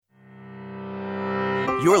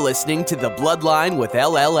You're listening to The Bloodline with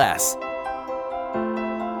LLS.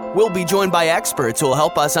 We'll be joined by experts who will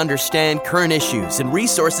help us understand current issues and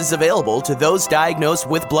resources available to those diagnosed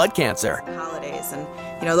with blood cancer. Holidays and,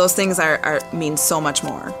 those things mean so much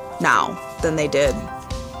more now than they did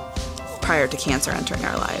prior to cancer entering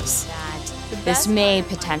our lives. This may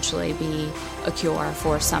potentially be a cure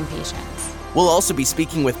for some patients. We'll also be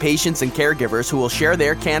speaking with patients and caregivers who will share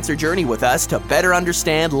their cancer journey with us to better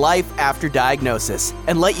understand life after diagnosis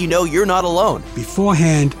and let you know you're not alone.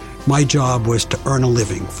 Beforehand, my job was to earn a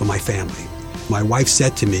living for my family. My wife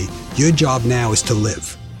said to me, your job now is to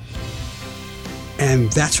live.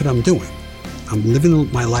 And that's what I'm doing. I'm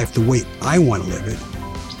living my life the way I want to live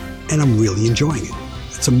it, and I'm really enjoying it.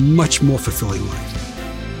 It's a much more fulfilling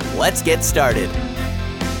life. Let's get started.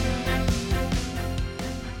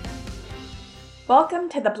 Welcome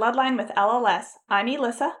to The Bloodline with LLS. I'm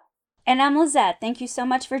Elissa. And I'm Lizette. Thank you so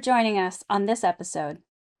much for joining us on this episode.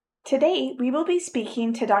 Today, we will be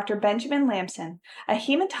speaking to Dr. Benjamin Lamson, a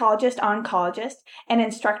hematologist-oncologist and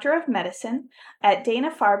instructor of medicine at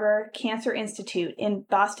Dana-Farber Cancer Institute in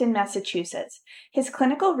Boston, Massachusetts. His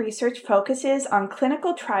clinical research focuses on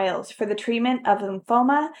clinical trials for the treatment of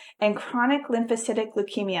lymphoma and chronic lymphocytic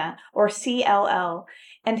leukemia, or CLL,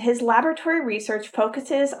 and his laboratory research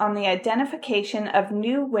focuses on the identification of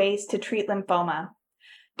new ways to treat lymphoma.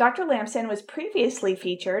 Dr. Lamson was previously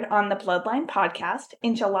featured on the Bloodline podcast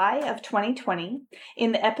in July of 2020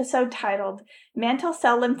 in the episode titled Mantle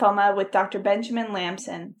Cell Lymphoma with Dr. Benjamin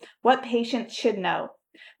Lamson, What Patients Should Know,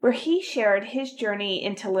 where he shared his journey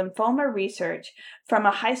into lymphoma research from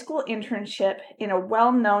a high school internship in a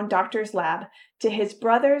well-known doctor's lab to his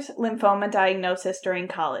brother's lymphoma diagnosis during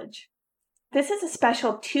college. This is a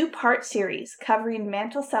special two-part series covering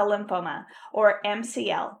mantle cell lymphoma, or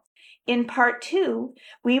MCL. In part 2,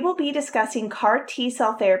 we will be discussing CAR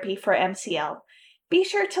T-cell therapy for MCL. Be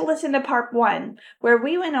sure to listen to part 1, where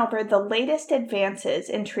we went over the latest advances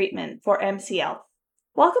in treatment for MCL.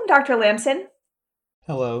 Welcome, Dr. Lamson.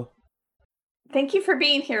 Hello. Thank you for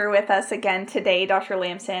being here with us again today, Dr.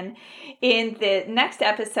 Lamson, in the next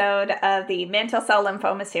episode of the Mantle Cell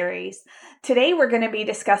Lymphoma series. Today, we're going to be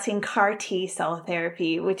discussing CAR T-cell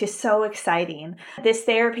therapy, which is so exciting. This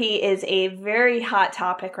therapy is a very hot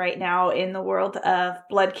topic right now in the world of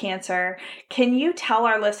blood cancer. Can you tell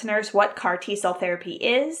our listeners what CAR T-cell therapy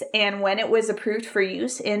is and when it was approved for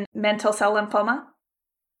use in mantle cell lymphoma?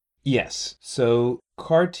 Yes. So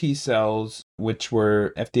CAR T cells, which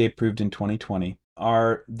were FDA approved in 2020,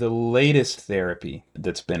 are the latest therapy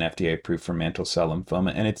that's been FDA approved for mantle cell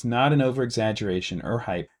lymphoma. And it's not an over-exaggeration or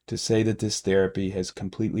hype to say that this therapy has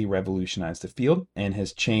completely revolutionized the field and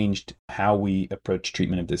has changed how we approach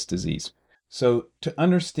treatment of this disease. So to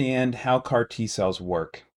understand how CAR T cells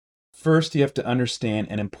work, first you have to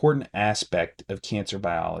understand an important aspect of cancer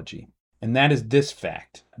biology. And that is this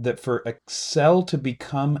fact, that for a cell to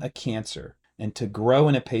become a cancer and to grow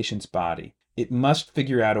in a patient's body, it must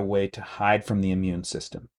figure out a way to hide from the immune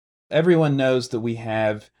system. Everyone knows that we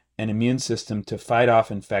have an immune system to fight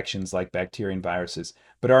off infections like bacteria and viruses,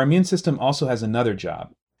 but our immune system also has another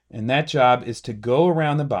job, and that job is to go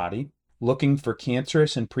around the body looking for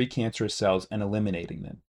cancerous and precancerous cells and eliminating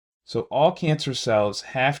them. So all cancer cells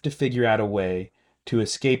have to figure out a way to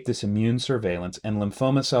escape this immune surveillance, and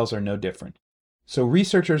lymphoma cells are no different. So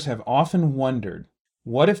researchers have often wondered,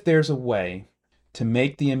 what if there's a way to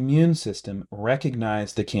make the immune system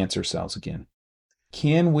recognize the cancer cells again?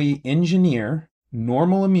 Can we engineer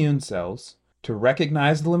normal immune cells to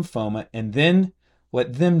recognize the lymphoma and then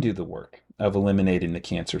let them do the work of eliminating the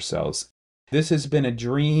cancer cells? This has been a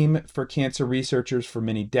dream for cancer researchers for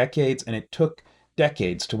many decades, and it took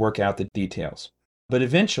decades to work out the details. But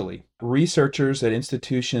eventually, researchers at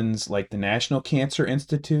institutions like the National Cancer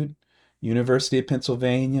Institute, University of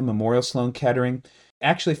Pennsylvania, Memorial Sloan Kettering,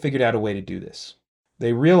 actually figured out a way to do this.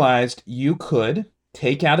 They realized you could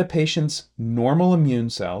take out a patient's normal immune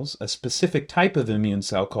cells, a specific type of immune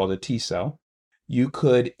cell called a T cell. You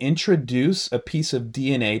could introduce a piece of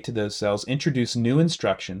DNA to those cells, introduce new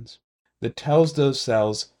instructions that tells those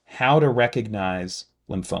cells how to recognize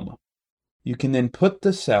lymphoma. You can then put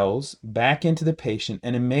the cells back into the patient,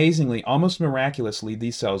 and amazingly, almost miraculously,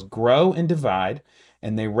 these cells grow and divide,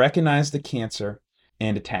 and they recognize the cancer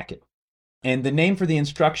and attack it. And the name for the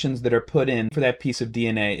instructions that are put in for that piece of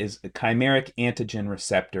DNA is a chimeric antigen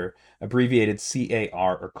receptor, abbreviated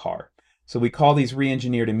CAR or CAR. So we call these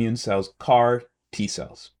re-engineered immune cells CAR T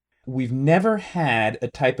cells. We've never had a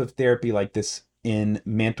type of therapy like this in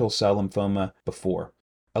mantle cell lymphoma before,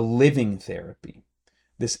 a living therapy.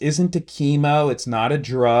 This isn't a chemo, it's not a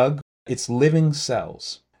drug, it's living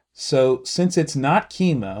cells So since it's not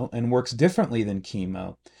chemo and works differently than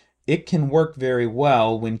chemo, it can work very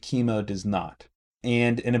well when chemo does not.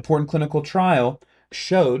 And an important clinical trial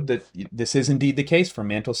showed that this is indeed the case for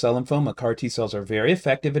mantle cell lymphoma. CAR T cells are very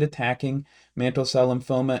effective at attacking mantle cell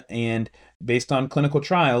lymphoma, and based on clinical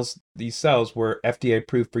trials, these cells were FDA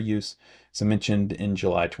approved for use, as I mentioned, in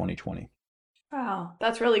July 2020. Wow,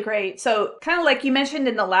 that's really great. So, kind of like you mentioned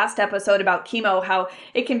in the last episode about chemo, how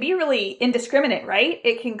it can be really indiscriminate, right?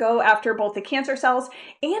 It can go after both the cancer cells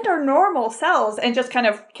and our normal cells and just kind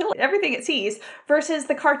of kill everything it sees, versus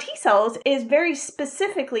the CAR T cells is very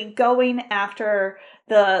specifically going after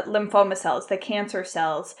the lymphoma cells, the cancer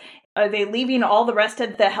cells. Are they leaving all the rest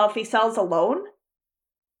of the healthy cells alone?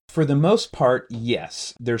 For the most part,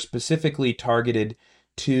 yes. They're specifically targeted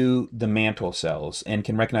to the mantle cells and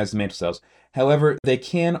can recognize the mantle cells. However, they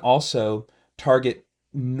can also target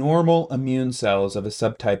normal immune cells of a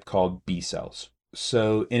subtype called B cells.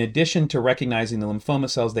 So in addition to recognizing the lymphoma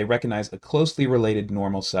cells, they recognize a closely related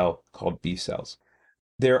normal cell called B cells.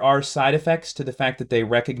 There are side effects to the fact that they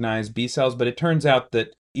recognize B cells, but it turns out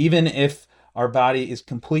that even if our body is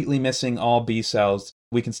completely missing all B cells,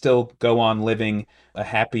 we can still go on living a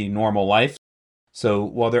happy, normal life. So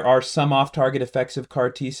while there are some off-target effects of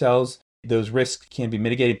CAR T cells, those risks can be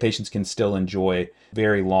mitigated. Patients can still enjoy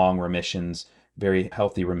very long remissions, very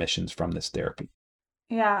healthy remissions from this therapy.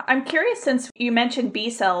 Yeah, I'm curious since you mentioned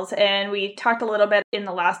B cells, and we talked a little bit in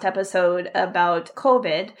the last episode about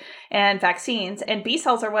COVID and vaccines, and B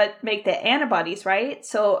cells are what make the antibodies, right?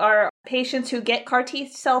 So are patients who get CAR T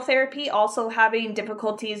cell therapy also having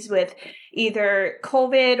difficulties with either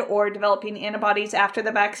COVID or developing antibodies after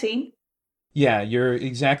the vaccine? Yeah, you're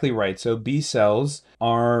exactly right. So B cells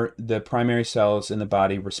are the primary cells in the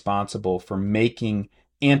body responsible for making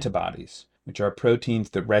antibodies, which are proteins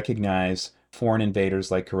that recognize foreign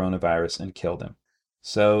invaders like coronavirus and kill them.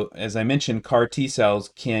 So as I mentioned, CAR T cells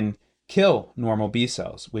can kill normal B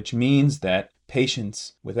cells, which means that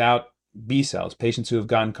patients without B cells, patients who have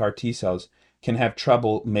gotten CAR T cells, can have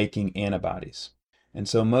trouble making antibodies. And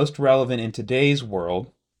so most relevant in today's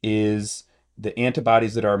world is the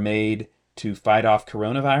antibodies that are made to fight off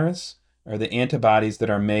coronavirus are the antibodies that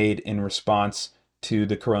are made in response to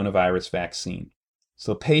the coronavirus vaccine.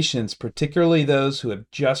 So patients, particularly those who have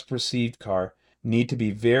just received CAR, need to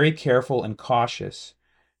be very careful and cautious,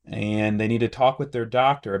 and they need to talk with their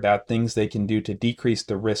doctor about things they can do to decrease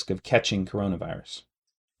the risk of catching coronavirus.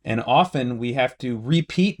 And often we have to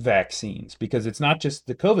repeat vaccines because it's not just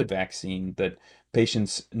the COVID vaccine that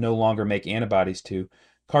patients no longer make antibodies to.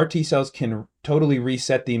 CAR T cells can totally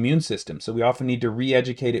reset the immune system. So we often need to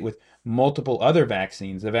re-educate it with multiple other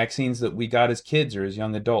vaccines, the vaccines that we got as kids or as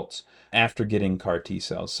young adults after getting CAR T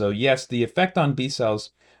cells. So yes, the effect on B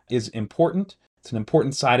cells is important. It's an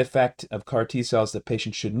important side effect of CAR T cells that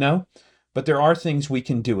patients should know, but there are things we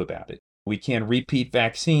can do about it. We can repeat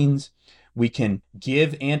vaccines. We can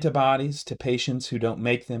give antibodies to patients who don't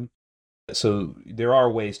make them. So there are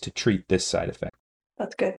ways to treat this side effect.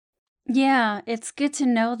 That's good. Yeah, it's good to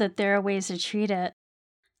know that there are ways to treat it.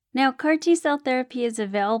 Now, CAR T cell therapy is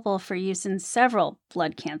available for use in several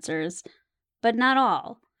blood cancers, but not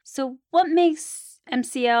all. So what makes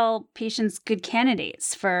MCL patients good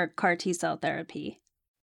candidates for CAR T cell therapy?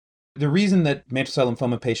 The reason that mantle cell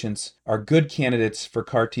lymphoma patients are good candidates for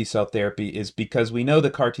CAR T cell therapy is because we know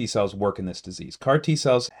that CAR T cells work in this disease. CAR T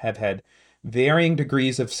cells have had varying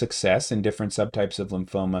degrees of success in different subtypes of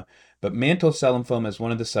lymphoma, but mantle cell lymphoma is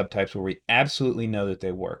one of the subtypes where we absolutely know that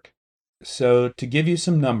they work. So to give you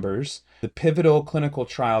some numbers, the pivotal clinical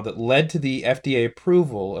trial that led to the FDA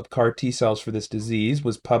approval of CAR T cells for this disease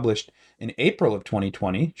was published in April of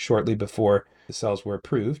 2020, shortly before the cells were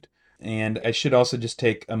approved. And I should also just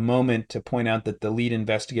take a moment to point out that the lead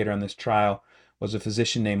investigator on this trial was a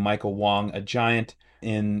physician named Michael Wong, a giant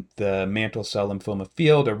in the mantle cell lymphoma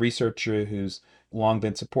field, a researcher who's long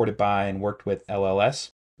been supported by and worked with LLS.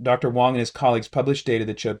 Dr. Wong and his colleagues published data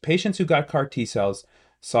that showed patients who got CAR T cells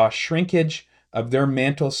saw shrinkage of their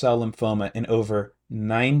mantle cell lymphoma in over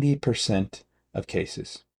 90% of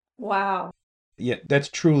cases. Wow. Yeah, that's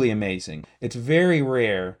truly amazing. It's very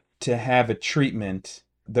rare to have a treatment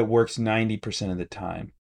that works 90% of the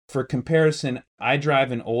time. For comparison, I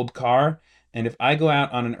drive an old car, and if I go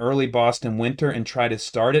out on an early Boston winter and try to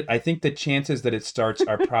start it, I think the chances that it starts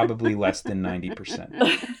are probably less than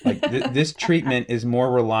 90%. Like this treatment is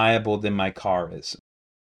more reliable than my car is.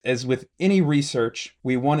 As with any research,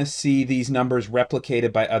 we want to see these numbers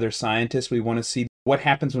replicated by other scientists. We want to see what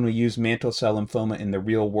happens when we use mantle cell lymphoma in the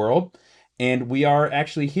real world. And we are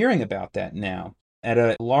actually hearing about that now. At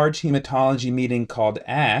a large hematology meeting called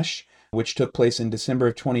ASH, which took place in December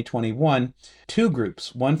of 2021, two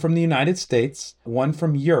groups, one from the United States, one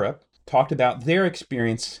from Europe, talked about their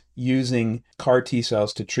experience using CAR T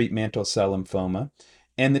cells to treat mantle cell lymphoma.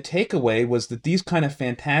 And the takeaway was that these kind of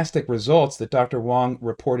fantastic results that Dr. Wong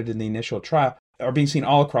reported in the initial trial are being seen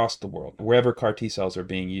all across the world, wherever CAR T cells are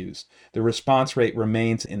being used. The response rate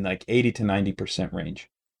remains in like 80 to 90% range.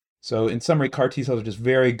 So in summary, CAR T cells are just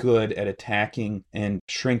very good at attacking and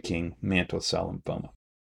shrinking mantle cell lymphoma.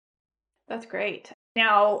 That's great.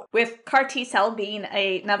 Now, with CAR T cell being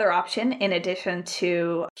another option in addition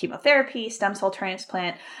to chemotherapy, stem cell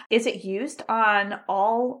transplant, is it used on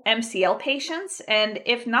all MCL patients? And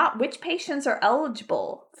if not, which patients are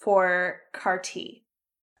eligible for CAR T?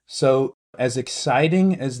 So as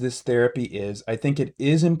exciting as this therapy is, I think it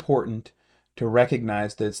is important to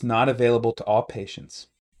recognize that it's not available to all patients,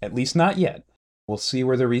 at least not yet. We'll see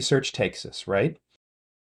where the research takes us, right?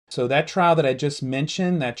 So that trial that I just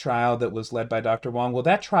mentioned, that trial that was led by Dr. Wong, well,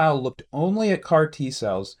 that trial looked only at CAR T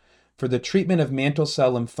cells for the treatment of mantle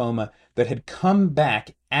cell lymphoma that had come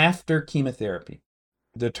back after chemotherapy,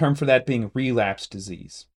 the term for that being relapsed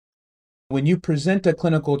disease. When you present a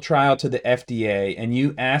clinical trial to the FDA and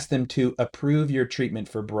you ask them to approve your treatment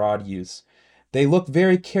for broad use, they look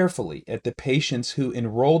very carefully at the patients who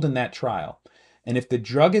enrolled in that trial. And if the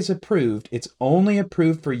drug is approved, it's only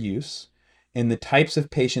approved for use in the types of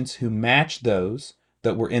patients who match those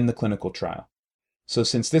that were in the clinical trial. So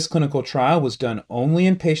since this clinical trial was done only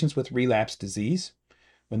in patients with relapsed disease,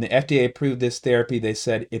 when the FDA approved this therapy, they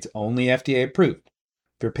said it's only FDA approved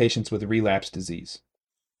for patients with relapsed disease.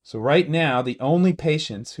 So right now, the only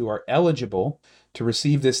patients who are eligible to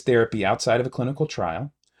receive this therapy outside of a clinical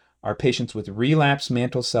trial are patients with relapsed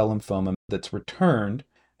mantle cell lymphoma that's returned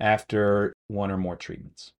after one or more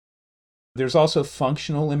treatments. There's also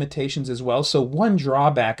functional limitations as well. So one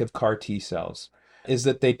drawback of CAR T cells is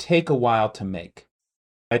that they take a while to make.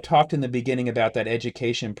 I talked in the beginning about that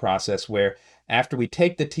education process where after we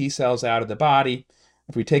take the T cells out of the body,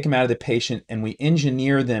 if we take them out of the patient and we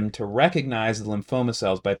engineer them to recognize the lymphoma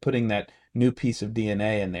cells by putting that new piece of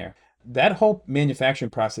DNA in there, that whole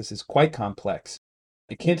manufacturing process is quite complex.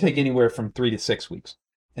 It can take anywhere from 3 to 6 weeks.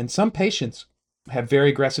 And some patients have very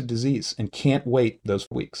aggressive disease and can't wait those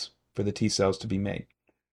weeks for the T cells to be made.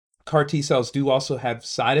 CAR T cells do also have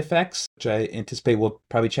side effects, which I anticipate we'll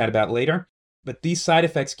probably chat about later. But these side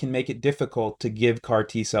effects can make it difficult to give CAR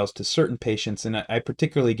T cells to certain patients. And I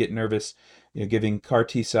particularly get nervous, giving CAR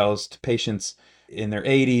T cells to patients in their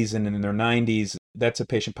 80s and in their 90s. That's a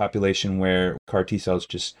patient population where CAR T cells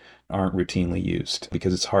just aren't routinely used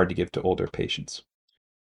because it's hard to give to older patients.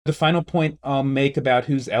 The final point I'll make about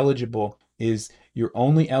who's eligible is you're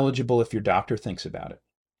only eligible if your doctor thinks about it,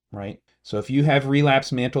 right? So if you have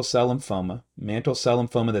relapsed mantle cell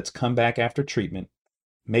lymphoma that's come back after treatment,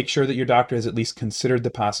 make sure that your doctor has at least considered the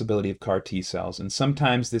possibility of CAR T cells. And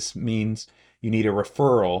sometimes this means you need a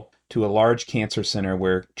referral to a large cancer center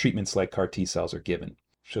where treatments like CAR T cells are given.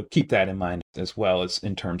 So keep that in mind as well as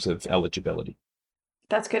in terms of eligibility.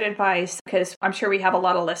 That's good advice because I'm sure we have a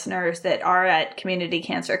lot of listeners that are at community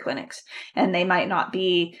cancer clinics and they might not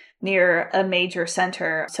be near a major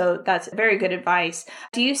center. So that's very good advice.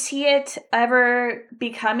 Do you see it ever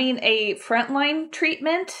becoming a frontline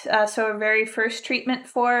treatment? So a very first treatment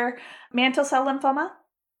for mantle cell lymphoma?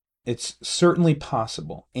 It's certainly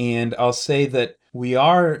possible. And I'll say that we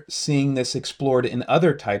are seeing this explored in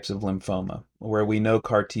other types of lymphoma where we know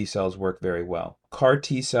CAR T cells work very well. CAR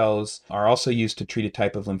T cells are also used to treat a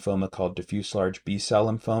type of lymphoma called diffuse large B-cell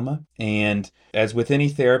lymphoma. And as with any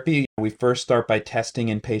therapy, we first start by testing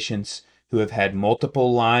in patients who have had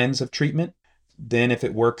multiple lines of treatment. Then if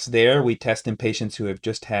it works there, we test in patients who have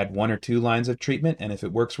just had 1 or 2 lines of treatment. And if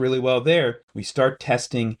it works really well there, we start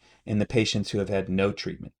testing in the patients who have had no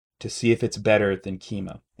treatment to see if it's better than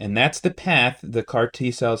chemo. And that's the path the CAR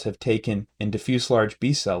T cells have taken in diffuse large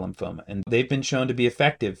B-cell lymphoma. And they've been shown to be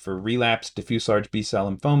effective for relapsed diffuse large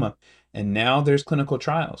B-cell lymphoma. And now there's clinical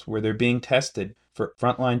trials where they're being tested for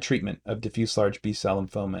frontline treatment of diffuse large B-cell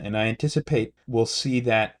lymphoma. And I anticipate we'll see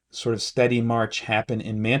that sort of steady march happen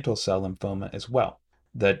in mantle cell lymphoma as well.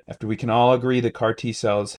 That after we can all agree that CAR T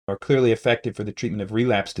cells are clearly effective for the treatment of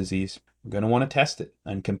relapse disease, we're going to want to test it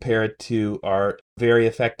and compare it to our very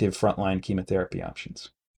effective frontline chemotherapy options.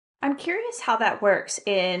 I'm curious how that works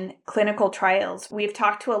in clinical trials. We've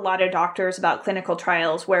talked to a lot of doctors about clinical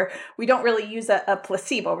trials where we don't really use a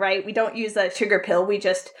placebo, right? We don't use a sugar pill. We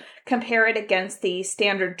just compare it against the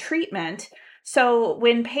standard treatment. So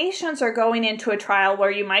when patients are going into a trial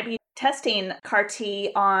where you might be testing CAR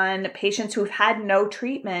T on patients who've had no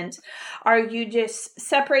treatment, are you just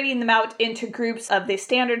separating them out into groups of the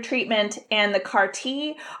standard treatment and the CAR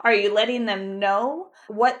T? Are you letting them know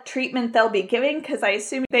what treatment they'll be giving? Because I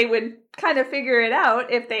assume they would kind of figure it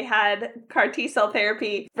out if they had CAR T cell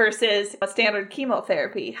therapy versus a standard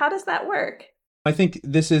chemotherapy. How does that work? I think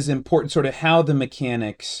this is important, sort of how the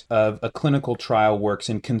mechanics of a clinical trial works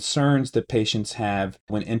and concerns that patients have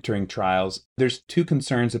when entering trials. There's two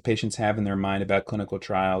concerns that patients have in their mind about clinical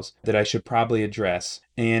trials that I should probably address.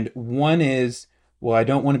 And one is, well, I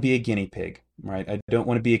don't want to be a guinea pig, right? I don't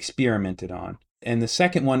want to be experimented on. And the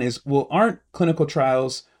second one is, well, aren't clinical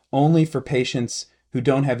trials only for patients who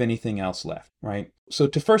don't have anything else left, right? So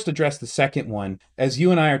to first address the second one, as you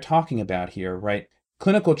and I are talking about here, right?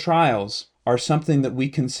 Clinical trials are something that we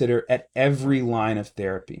consider at every line of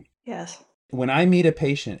therapy. Yes. When I meet a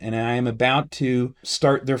patient and I am about to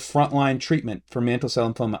start their frontline treatment for mantle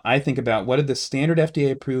cell lymphoma, I think about what are the standard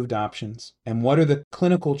FDA-approved options and what are the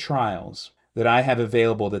clinical trials that I have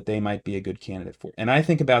available that they might be a good candidate for. And I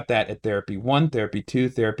think about that at therapy 1, therapy 2,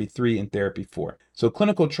 therapy 3, and therapy 4. So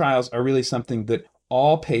clinical trials are really something that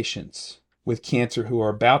all patients with cancer who are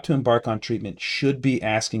about to embark on treatment should be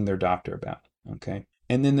asking their doctor about, okay?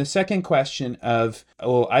 And then the second question of,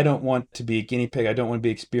 oh, I don't want to be a guinea pig, I don't want to be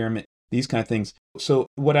experiment, these kind of things. So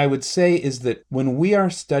what I would say is that when we are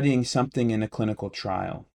studying something in a clinical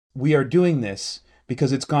trial, we are doing this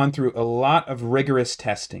because it's gone through a lot of rigorous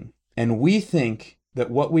testing. And we think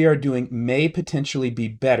that what we are doing may potentially be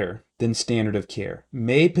better than standard of care,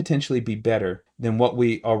 may potentially be better than what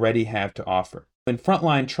we already have to offer. In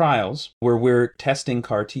frontline trials where we're testing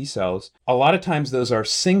CAR T cells, a lot of times those are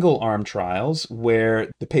single-arm trials where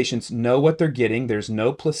the patients know what they're getting. There's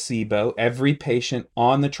no placebo. Every patient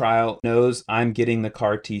on the trial knows I'm getting the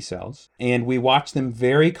CAR T cells. And we watch them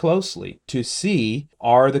very closely to see,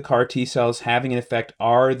 are the CAR T cells having an effect?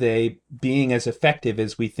 Are they being as effective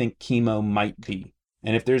as we think chemo might be?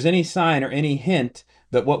 And if there's any sign or any hint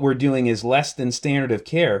that what we're doing is less than standard of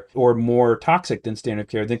care or more toxic than standard of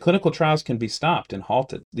care, then clinical trials can be stopped and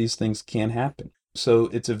halted. These things can happen. So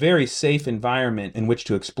it's a very safe environment in which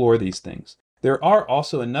to explore these things. There are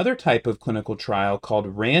also another type of clinical trial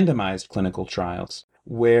called randomized clinical trials,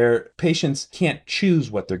 where patients can't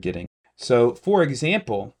choose what they're getting. So, for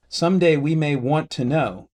example, someday we may want to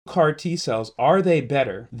know, CAR T cells, are they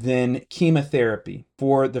better than chemotherapy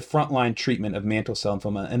for the frontline treatment of mantle cell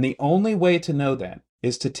lymphoma? And the only way to know that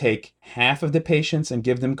is to take half of the patients and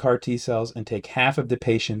give them CAR T cells and take half of the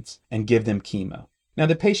patients and give them chemo. Now,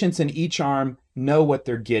 the patients in each arm know what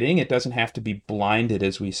they're getting. It doesn't have to be blinded,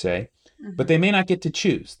 as we say, but they may not get to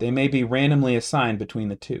choose. They may be randomly assigned between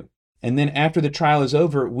the two. And then after the trial is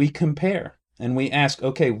over, we compare and we ask,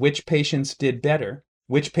 okay, which patients did better?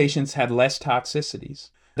 Which patients had less toxicities?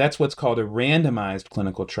 That's what's called a randomized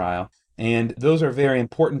clinical trial. And those are very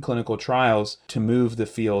important clinical trials to move the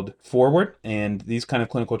field forward. And these kind of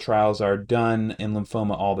clinical trials are done in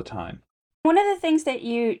lymphoma all the time. One of the things that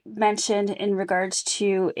you mentioned in regards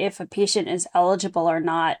to if a patient is eligible or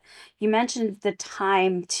not, you mentioned the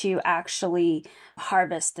time to actually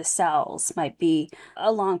harvest the cells might be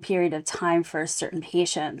a long period of time for certain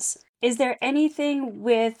patients. Is there anything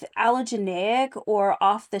with allogeneic or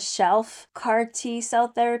off-the-shelf CAR T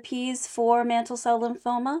cell therapies for mantle cell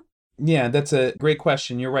lymphoma? Yeah, that's a great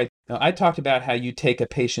question. You're right. Now, I talked about how you take a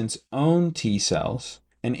patient's own T cells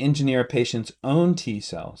and engineer a patient's own T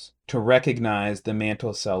cells to recognize the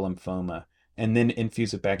mantle cell lymphoma and then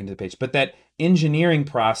infuse it back into the patient. But that engineering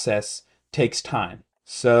process takes time.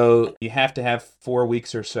 So you have to have 4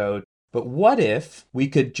 weeks or so. But what if we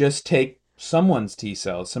could just take someone's T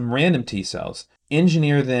cells, some random T cells,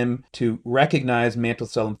 engineer them to recognize mantle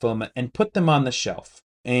cell lymphoma and put them on the shelf?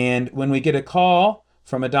 And when we get a call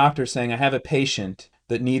from a doctor saying, I have a patient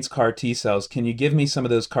that needs CAR T cells, can you give me some of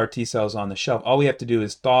those CAR T cells on the shelf? All we have to do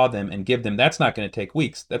is thaw them and give them. That's not going to take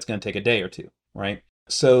weeks. That's going to take a day or two, right?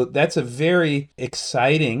 So that's a very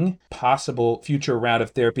exciting possible future route of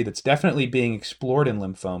therapy that's definitely being explored in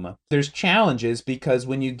lymphoma. There's challenges because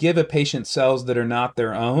when you give a patient cells that are not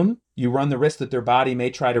their own, you run the risk that their body may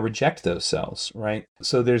try to reject those cells, right?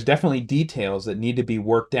 So there's definitely details that need to be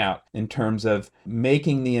worked out in terms of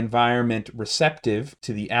making the environment receptive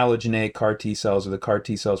to the allogeneic CAR T cells or the CAR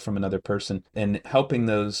T cells from another person and helping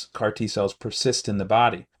those CAR T cells persist in the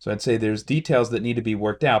body. So I'd say there's details that need to be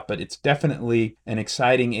worked out, but it's definitely an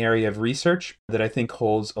exciting area of research that I think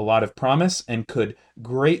holds a lot of promise and could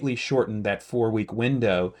greatly shorten that 4-week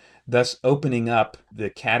window, thus opening up the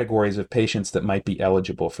categories of patients that might be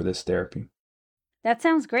eligible for this therapy. That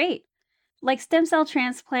sounds great. Like stem cell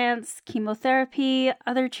transplants, chemotherapy,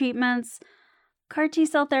 other treatments, CAR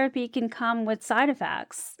T-cell therapy can come with side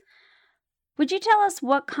effects. Would you tell us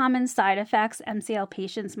what common side effects MCL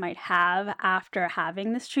patients might have after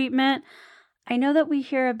having this treatment? I know that we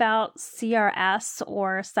hear about CRS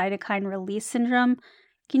or cytokine release syndrome.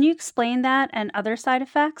 Can you explain that and other side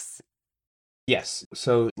effects? Yes.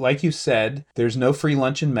 So, like you said, there's no free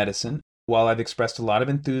lunch in medicine. While I've expressed a lot of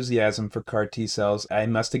enthusiasm for CAR T cells, I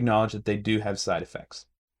must acknowledge that they do have side effects.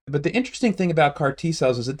 But the interesting thing about CAR T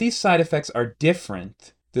cells is that these side effects are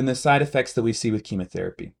different than the side effects that we see with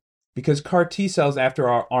chemotherapy. Because CAR T cells, after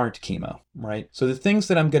all, aren't chemo, right? So the things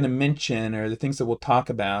that I'm going to mention or the things that we'll talk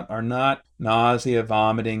about are not nausea,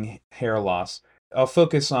 vomiting, hair loss. I'll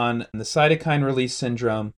focus on the cytokine release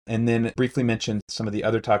syndrome and then briefly mention some of the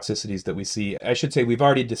other toxicities that we see. I should say we've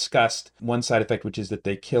already discussed one side effect, which is that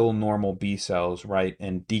they kill normal B cells, right,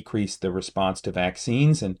 and decrease the response to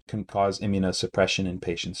vaccines and can cause immunosuppression in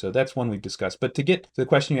patients. So that's one we've discussed. But to get to the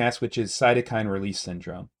question you asked, which is cytokine release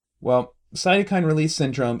syndrome. Well, cytokine release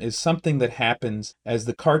syndrome is something that happens as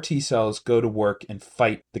the CAR T cells go to work and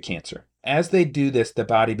fight the cancer. As they do this, the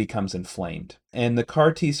body becomes inflamed, and the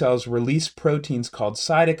CAR T cells release proteins called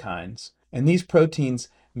cytokines, and these proteins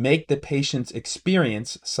make the patients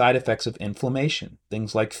experience side effects of inflammation,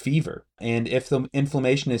 things like fever. And if the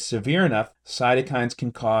inflammation is severe enough, cytokines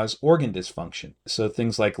can cause organ dysfunction. So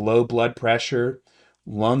things like low blood pressure,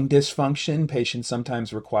 lung dysfunction, patients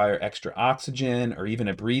sometimes require extra oxygen or even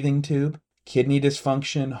a breathing tube. Kidney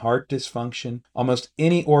dysfunction, heart dysfunction, almost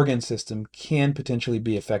any organ system can potentially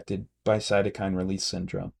be affected by cytokine release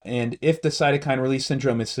syndrome. And if the cytokine release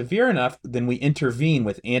syndrome is severe enough, then we intervene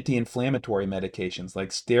with anti-inflammatory medications like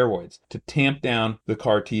steroids to tamp down the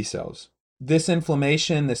CAR T cells. This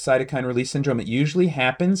inflammation, this cytokine release syndrome, it usually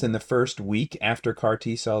happens in the first week after CAR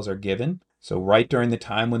T cells are given, so right during the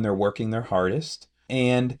time when they're working their hardest.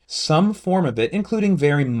 And some form of it, including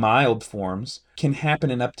very mild forms, can happen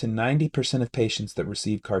in up to 90% of patients that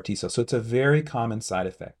receive CAR T cells. So it's a very common side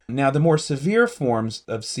effect. Now, the more severe forms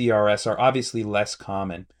of CRS are obviously less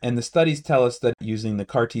common. And the studies tell us that using the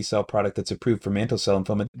CAR T cell product that's approved for mantle cell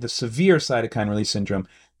lymphoma, the severe cytokine release syndrome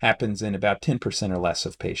happens in about 10% or less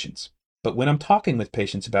of patients. But when I'm talking with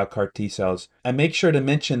patients about CAR T cells, I make sure to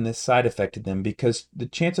mention this side effect to them because the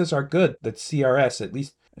chances are good that CRS, at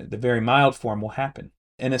least the very mild form, will happen.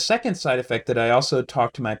 And a second side effect that I also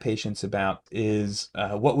talk to my patients about is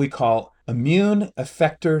what we call immune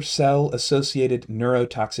effector cell associated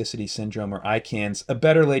neurotoxicity syndrome, or ICANS. A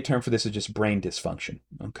better lay term for this is just brain dysfunction.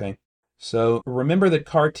 Okay. So remember that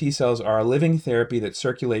CAR T cells are a living therapy that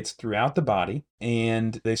circulates throughout the body,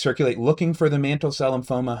 and they circulate looking for the mantle cell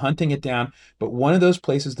lymphoma, hunting it down. But one of those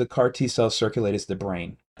places the CAR T cells circulate is the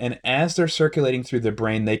brain. And as they're circulating through the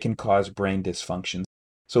brain, they can cause brain dysfunction.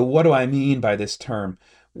 So what do I mean by this term?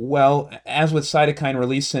 Well, as with cytokine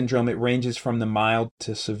release syndrome, it ranges from the mild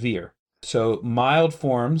to severe. So mild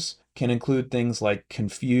forms can include things like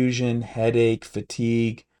confusion, headache,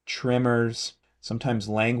 fatigue, tremors, sometimes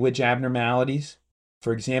language abnormalities.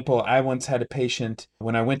 For example, I once had a patient,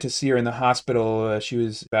 when I went to see her in the hospital, she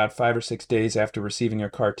was about 5 or 6 days after receiving her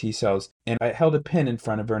CAR T cells, and I held a pen in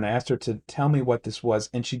front of her and I asked her to tell me what this was,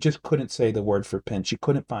 and she just couldn't say the word for pen. She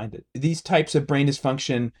couldn't find it. These types of brain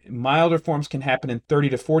dysfunction, milder forms can happen in 30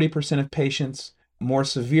 to 40% of patients. More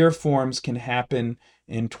severe forms can happen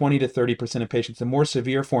in 20 to 30% of patients. The more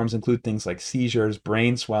severe forms include things like seizures,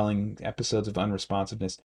 brain swelling, episodes of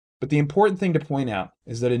unresponsiveness. But the important thing to point out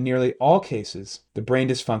is that in nearly all cases, the brain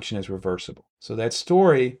dysfunction is reversible. So that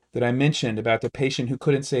story that I mentioned about the patient who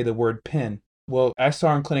couldn't say the word pen, well, I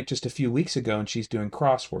saw her in clinic just a few weeks ago and she's doing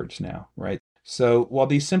crosswords now, right? So while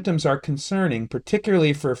these symptoms are concerning,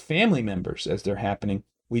 particularly for family members as they're happening,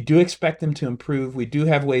 we do expect them to improve. We do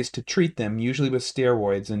have ways to treat them, usually with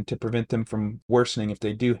steroids, and to prevent them from worsening if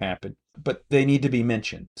they do happen. But they need to be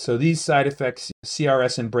mentioned. So these side effects,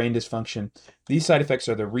 CRS and brain dysfunction, these side effects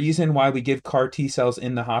are the reason why we give CAR T cells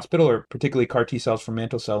in the hospital, or particularly CAR T cells for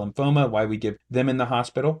mantle cell lymphoma, why we give them in the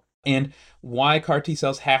hospital, and why CAR T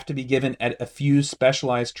cells have to be given at a few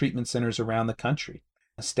specialized treatment centers around the country.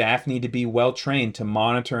 Staff need to be well trained to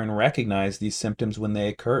monitor and recognize these symptoms when they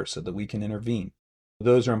occur so that we can intervene.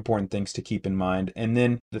 Those are important things to keep in mind. And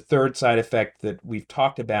then the third side effect that we've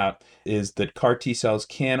talked about is that CAR T cells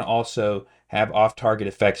can also have off-target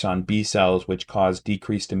effects on B cells, which cause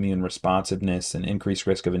decreased immune responsiveness and increased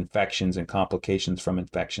risk of infections and complications from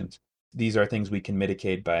infections. These are things we can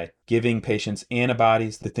mitigate by giving patients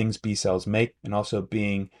antibodies, the things B cells make, and also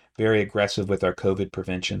being very aggressive with our COVID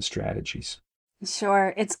prevention strategies.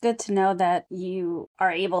 Sure. It's good to know that you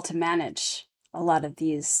are able to manage a lot of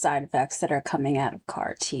these side effects that are coming out of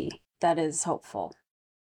CAR T. That is hopeful.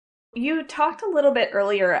 You talked a little bit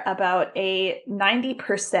earlier about a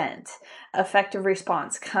 90% effective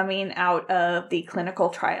response coming out of the clinical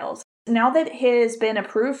trials. Now that it has been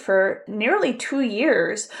approved for nearly 2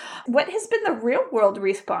 years, what has been the real world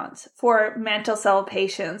response for mantle cell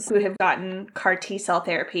patients who have gotten CAR T cell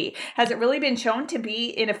therapy? Has it really been shown to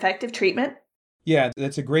be an effective treatment? Yeah,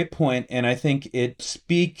 that's a great point, and I think it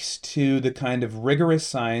speaks to the kind of rigorous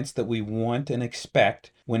science that we want and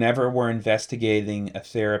expect whenever we're investigating a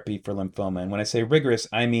therapy for lymphoma. And when I say rigorous,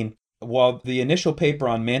 I mean while the initial paper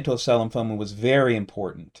on mantle cell lymphoma was very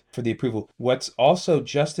important for the approval, what's also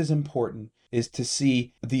just as important is to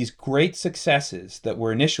see these great successes that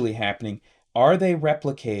were initially happening. Are they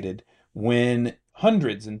replicated when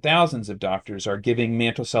hundreds and thousands of doctors are giving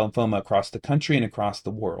mantle cell lymphoma across the country and across the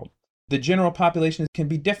world? The general population can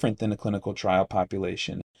be different than a clinical trial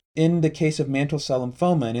population. In the case of mantle cell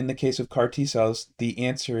lymphoma and in the case of CAR T cells, the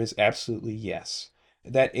answer is absolutely yes.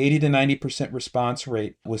 That 80 to 90% response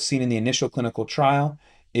rate was seen in the initial clinical trial,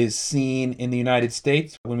 is seen in the United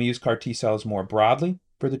States when we use CAR T cells more broadly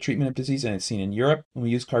for the treatment of disease, and it's seen in Europe when we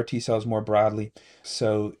use CAR T cells more broadly.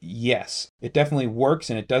 So yes, it definitely works,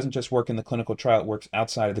 and it doesn't just work in the clinical trial, it works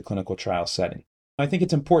outside of the clinical trial setting. I think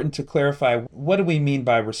it's important to clarify, what do we mean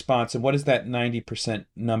by response and what does that 90%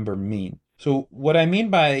 number mean? So what I mean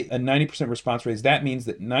by a 90% response rate is that means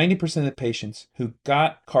that 90% of the patients who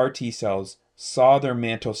got CAR T cells saw their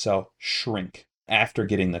mantle cell shrink after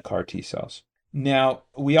getting the CAR T cells. Now,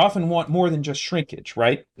 we often want more than just shrinkage,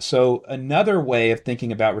 right? So another way of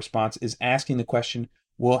thinking about response is asking the question,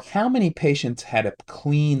 well, how many patients had a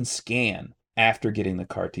clean scan after getting the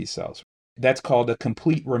CAR T cells? That's called a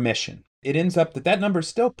complete remission. It ends up that number is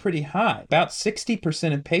still pretty high. About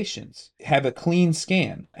 60% of patients have a clean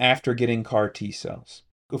scan after getting CAR T cells.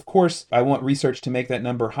 Of course, I want research to make that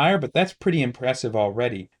number higher, but that's pretty impressive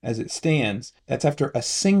already. As it stands, that's after a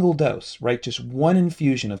single dose, right? Just one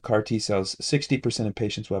infusion of CAR T cells, 60% of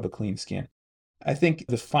patients will have a clean scan. I think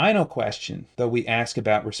the final question that we ask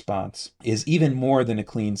about response is even more than a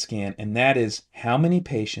clean scan, and that is how many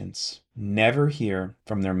patients never hear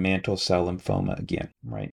from their mantle cell lymphoma again,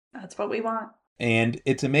 right? That's what we want. And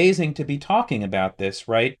it's amazing to be talking about this,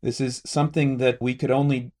 right? This is something that we could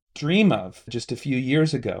only dream of just a few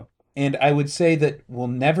years ago. And I would say that, well,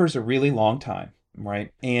 never's a really long time,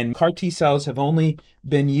 right? And CAR T cells have only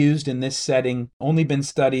been used in this setting, only been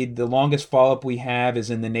studied. The longest follow-up we have is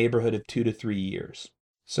in the neighborhood of 2 to 3 years.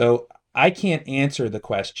 So I can't answer the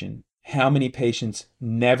question, how many patients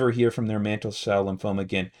never hear from their mantle cell lymphoma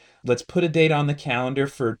again? Let's put a date on the calendar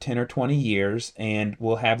for 10 or 20 years, and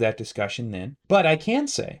we'll have that discussion then. But I can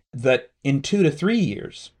say that in 2 to 3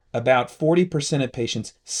 years, about 40% of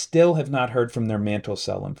patients still have not heard from their mantle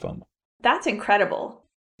cell lymphoma. That's incredible.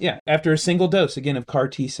 Yeah, after a single dose, again, of CAR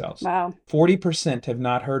T cells. Wow. 40% have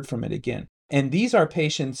not heard from it again. And these are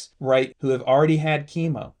patients, right, who have already had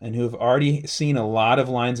chemo and who have already seen a lot of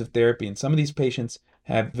lines of therapy. And some of these patients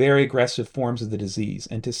have very aggressive forms of the disease.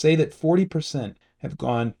 And to say that 40% have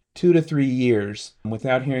gone 2 to 3 years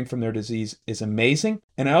without hearing from their disease is amazing.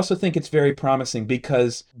 And I also think it's very promising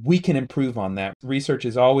because we can improve on that. Research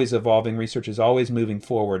is always evolving. Research is always moving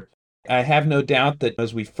forward. I have no doubt that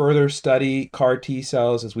as we further study CAR T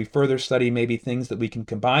cells, as we further study maybe things that we can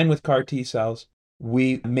combine with CAR T cells,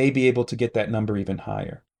 we may be able to get that number even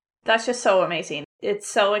higher. That's just so amazing. It's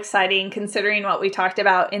so exciting considering what we talked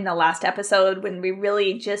about in the last episode when we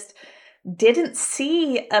really just didn't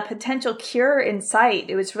see a potential cure in sight.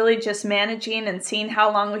 It was really just managing and seeing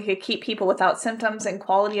how long we could keep people without symptoms and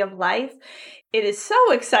quality of life. It is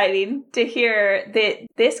so exciting to hear that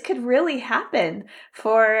this could really happen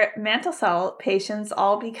for mantle cell patients,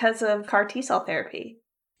 all because of CAR T cell therapy.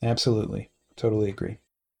 Absolutely. Totally agree.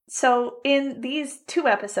 So in these 2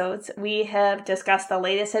 episodes, we have discussed the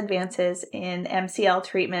latest advances in MCL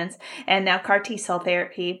treatments and now CAR T cell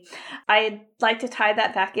therapy. I'd like to tie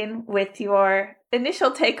that back in with your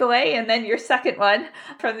initial takeaway and then your second one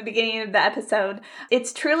from the beginning of the episode.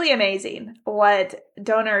 It's truly amazing what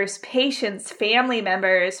donors, patients, family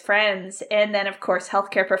members, friends, and then of course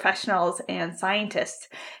healthcare professionals and scientists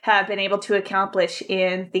have been able to accomplish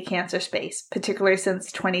in the cancer space, particularly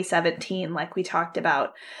since 2017, like we talked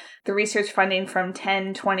about. The research funding from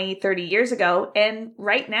 10, 20, 30 years ago, and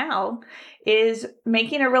right now is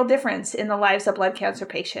making a real difference in the lives of blood cancer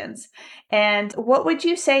patients. And what would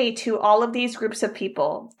you say to all of these groups of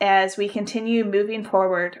people as we continue moving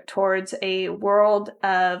forward towards a world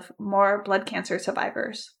of more blood cancer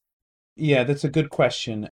survivors? Yeah, that's a good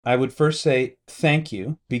question. I would first say thank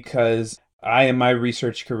you, because I, in my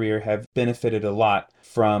research career, have benefited a lot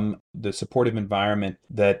from the supportive environment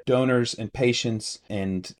that donors and patients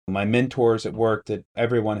and my mentors at work, that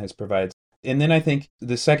everyone has provided. And then I think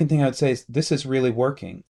the second thing I would say is this is really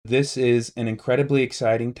working. This is an incredibly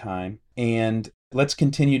exciting time, and let's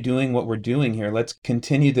continue doing what we're doing here. Let's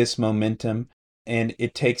continue this momentum, and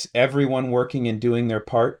it takes everyone working and doing their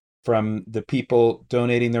part, from the people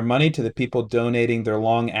donating their money to the people donating their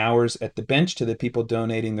long hours at the bench to the people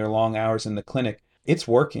donating their long hours in the clinic. It's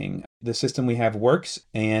working. The system we have works,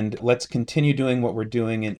 and let's continue doing what we're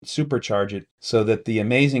doing and supercharge it so that the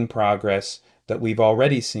amazing progress that we've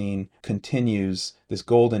already seen continues, this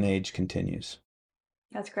golden age continues.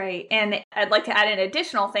 That's great. And I'd like to add an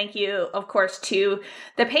additional thank you, of course, to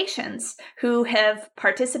the patients who have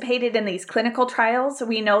participated in these clinical trials.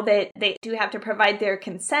 We know that they do have to provide their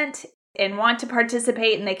consent and want to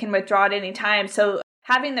participate, and they can withdraw at any time. So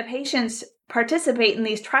having the patients participate in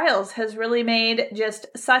these trials has really made just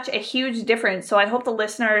such a huge difference. So I hope the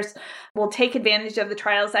listeners will take advantage of the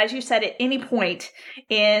trials, as you said, at any point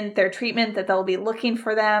in their treatment, that they'll be looking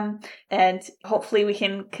for them. And hopefully we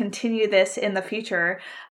can continue this in the future.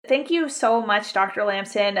 Thank you so much, Dr.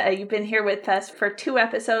 Lamson. You've been here with us for 2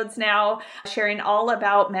 episodes now, sharing all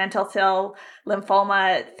about mantle cell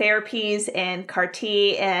lymphoma therapies and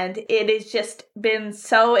CAR-T, and it has just been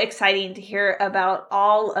so exciting to hear about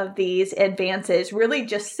all of these advances, really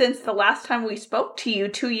just since the last time we spoke to you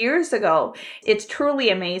 2 years ago. It's truly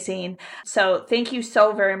amazing. So thank you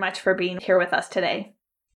so very much for being here with us today.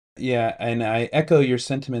 Yeah, and I echo your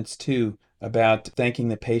sentiments too about thanking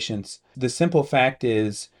the patients. The simple fact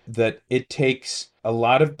is that it takes a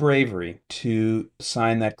lot of bravery to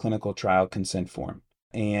sign that clinical trial consent form.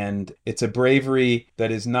 And it's a bravery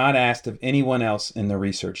that is not asked of anyone else in the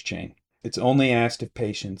research chain. It's only asked of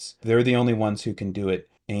patients. They're the only ones who can do it.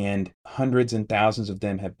 And hundreds and thousands of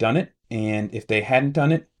them have done it. And if they hadn't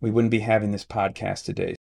done it, we wouldn't be having this podcast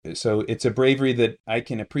today. So it's a bravery that I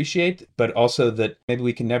can appreciate, but also that maybe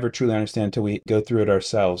we can never truly understand until we go through it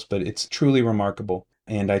ourselves. But it's truly remarkable.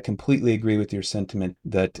 And I completely agree with your sentiment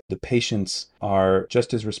that the patients are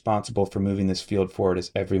just as responsible for moving this field forward as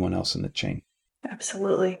everyone else in the chain.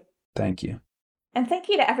 Absolutely. Thank you. And thank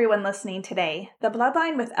you to everyone listening today. The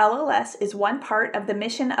Bloodline with LLS is one part of the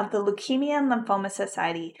mission of the Leukemia and Lymphoma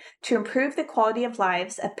Society to improve the quality of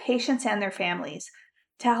lives of patients and their families.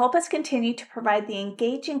 To help us continue to provide the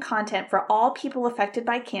engaging content for all people affected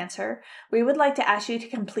by cancer, we would like to ask you to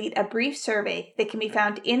complete a brief survey that can be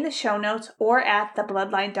found in the show notes or at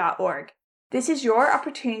thebloodline.org. This is your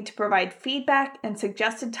opportunity to provide feedback and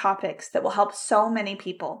suggested topics that will help so many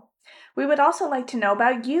people. We would also like to know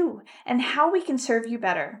about you and how we can serve you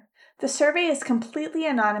better. The survey is completely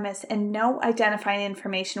anonymous and no identifying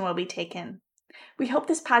information will be taken. We hope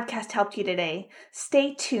this podcast helped you today.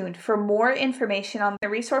 Stay tuned for more information on the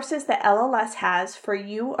resources that LLS has for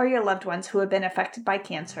you or your loved ones who have been affected by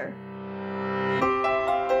cancer.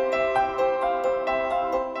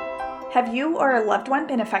 Have you or a loved one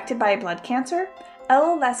been affected by blood cancer?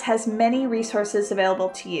 LLS has many resources available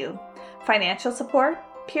to you: financial support,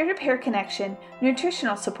 peer-to-peer connection,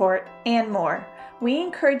 nutritional support, and more. We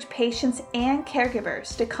encourage patients and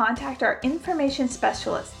caregivers to contact our information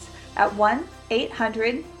specialists at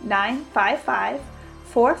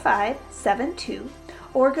 1-800-955-4572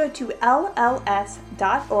 or go to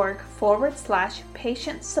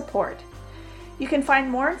lls.org/patient support. You can find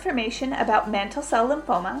more information about mantle cell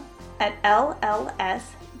lymphoma at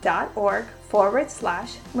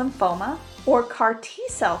lls.org/lymphoma or CAR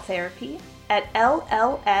T-cell therapy at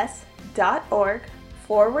lls.org/CAR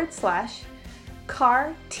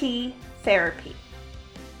T therapy.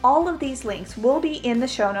 All of these links will be in the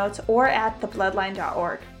show notes or at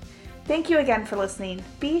thebloodline.org. Thank you again for listening.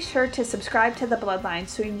 Be sure to subscribe to The Bloodline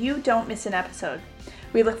so you don't miss an episode.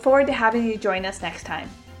 We look forward to having you join us next time.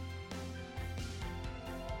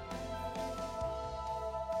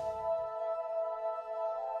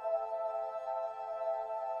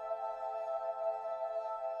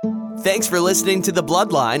 Thanks for listening to The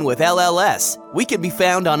Bloodline with LLS. We can be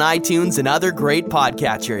found on iTunes and other great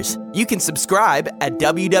podcatchers. You can subscribe at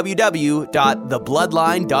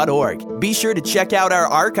www.thebloodline.org. Be sure to check out our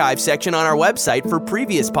archive section on our website for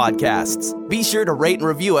previous podcasts. Be sure to rate and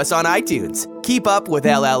review us on iTunes. Keep up with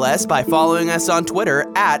LLS by following us on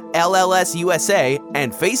Twitter at LLSUSA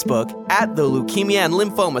and Facebook at the Leukemia and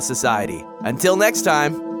Lymphoma Society. Until next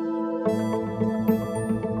time.